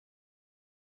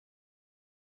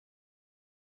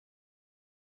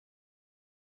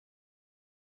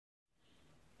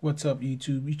What's up,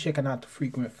 YouTube? You checking out the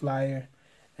Frequent Flyer,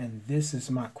 and this is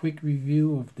my quick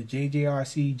review of the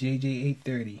JJRC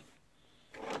JJ830.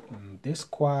 This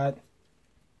quad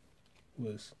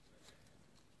was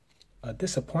a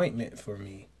disappointment for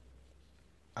me.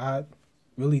 I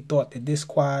really thought that this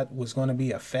quad was going to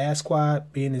be a fast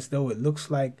quad, being as though it looks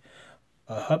like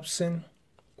a Hubsan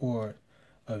or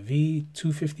a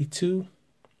V252.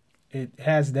 It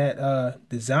has that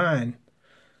design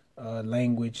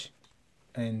language.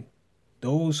 And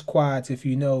those quads, if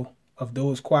you know of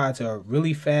those quads, are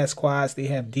really fast quads. They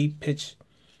have deep pitch.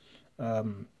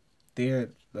 They're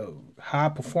high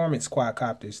performance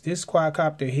quadcopters. This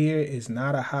quadcopter here is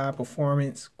not a high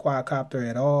performance quadcopter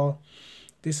at all.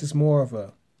 This is more of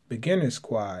a beginner's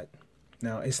quad.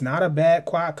 Now, it's not a bad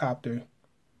quadcopter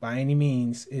by any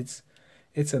means. It's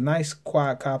a nice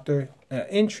quadcopter, an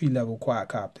entry level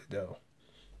quadcopter though.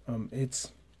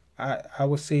 I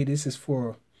would say this is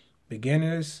for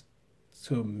beginners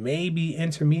to maybe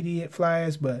intermediate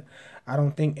flyers, but I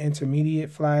don't think intermediate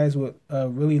flyers would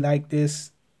really like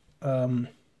this,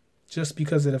 just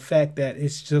because of the fact that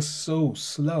it's just so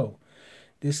slow.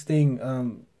 This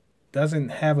thing doesn't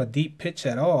have a deep pitch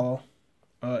at all.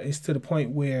 It's to the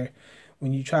point where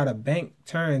when you try to bank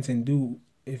turns and do,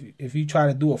 if you try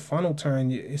to do a funnel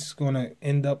turn, it's going to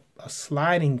end up a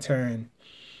sliding turn.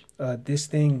 This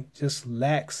thing just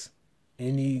lacks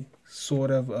any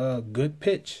sort of good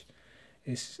pitch.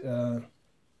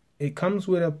 It comes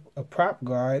with a prop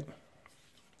guard.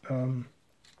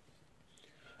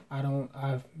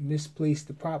 I've misplaced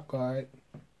the prop guard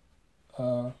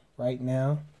right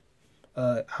now.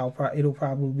 It'll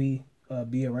probably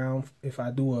be around if I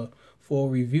do a full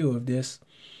review of this.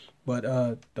 But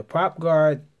the prop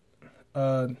guard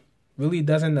really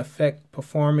doesn't affect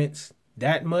performance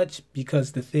that much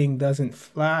because the thing doesn't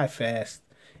fly fast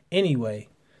anyway.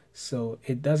 So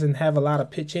it doesn't have a lot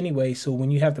of pitch anyway. So when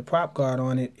you have the prop guard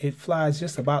on it, it flies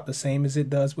just about the same as it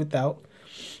does without.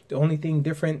 The only thing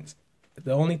different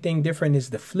is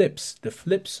the flips. The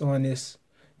flips on this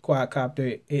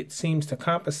quadcopter, it seems to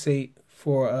compensate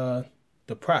for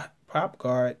the prop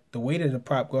guard, the weight of the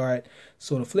prop guard.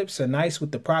 So the flips are nice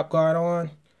with the prop guard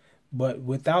on, but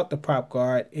without the prop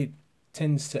guard, it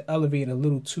tends to elevate a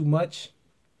little too much,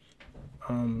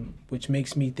 which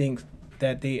makes me think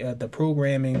that the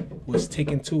programming was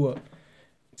taken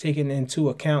into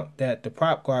account that the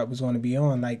prop guard was going to be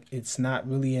on. Like, it's not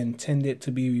really intended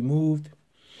to be removed,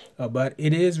 but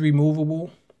it is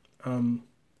removable,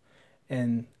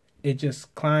 and it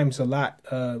just climbs a lot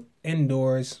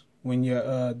indoors when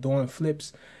you're doing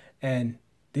flips. And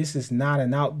this is not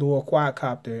an outdoor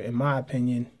quadcopter, in my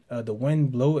opinion. The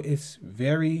wind blow, it's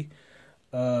very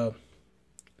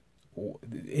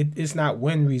it's not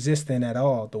wind resistant at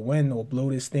all. The wind will blow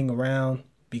this thing around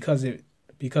because of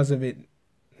it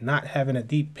not having a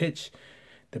deep pitch.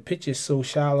 The pitch is so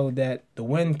shallow that the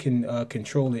wind can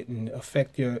control it and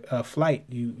affect your flight.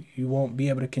 You won't be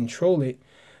able to control it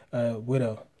with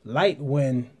a light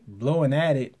wind blowing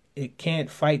at it. It can't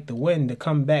fight the wind to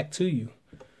come back to you.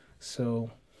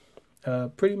 So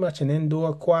pretty much an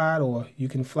indoor quad, or you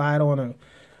can fly it on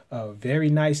a very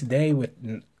nice day with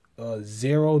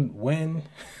zero wind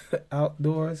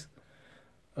outdoors.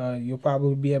 You'll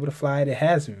probably be able to fly it. It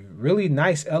has really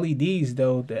nice LEDs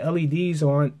though. The LEDs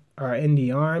are in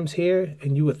the arms here,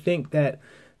 and you would think that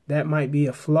might be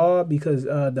a flaw because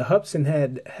the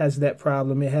Hubsan has that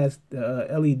problem. It has the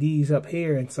LEDs up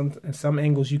here, and in some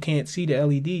angles you can't see the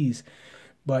LEDs.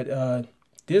 But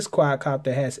this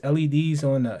quadcopter has LEDs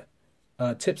on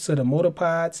the tips of the motor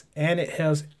pods, and it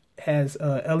has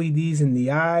LEDs in the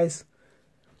eyes,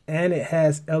 and it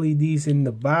has LEDs in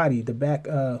the body, the back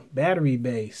battery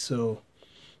bay. So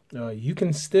you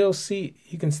can still see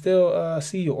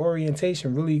your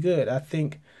orientation really good. I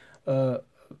think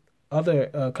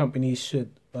other companies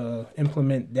should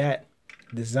implement that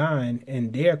design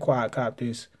in their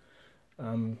quadcopters,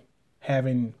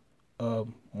 having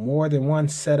more than one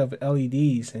set of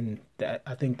LEDs, and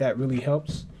I think that really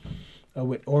helps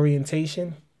with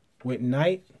orientation with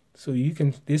night. So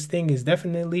this thing is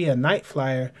definitely a night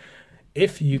flyer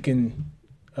if you can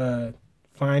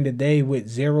find a day with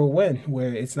zero wind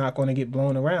where it's not going to get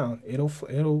blown around.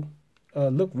 It'll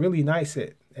look really nice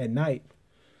at night.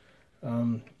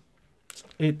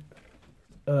 It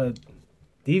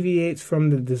deviates from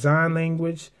the design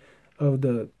language of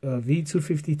the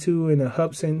V252 and the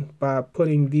Hubsan by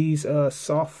putting these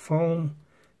soft foam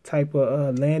type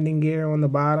of landing gear on the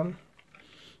bottom.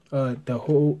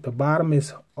 The bottom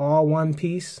is all one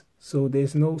piece, so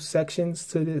there's no sections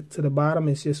to the bottom.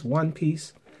 It's just one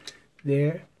piece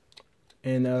there,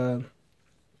 and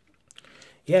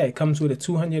yeah, it comes with a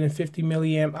 250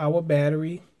 milliamp hour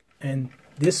battery, and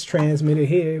this transmitter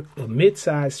here, a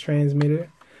mid-size transmitter,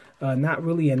 not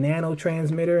really a nano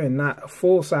transmitter and not a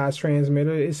full-size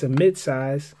transmitter. It's a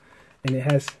mid-size, and it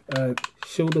has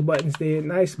shoulder buttons there,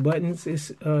 nice buttons.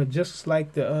 It's just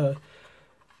like the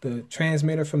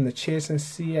transmitter from the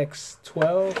JJRC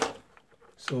CX12.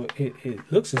 So it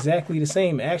looks exactly the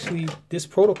same. Actually, this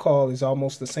protocol is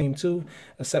almost the same too,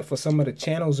 except for some of the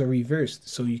channels are reversed.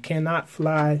 So you cannot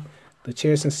fly the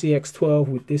JJRC CX12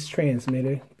 with this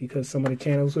transmitter because some of the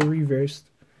channels are reversed.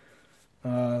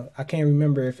 I can't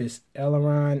remember if it's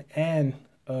aileron and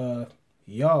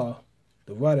yaw,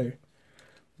 the rudder,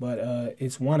 but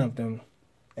it's one of them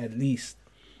at least.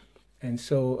 And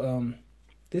so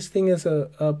this thing is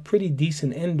a pretty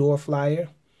decent indoor flyer,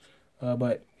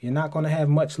 but you're not going to have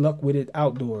much luck with it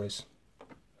outdoors.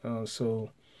 So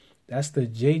that's the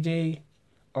JJRC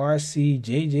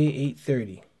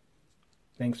JJ830.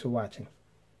 Thanks for watching.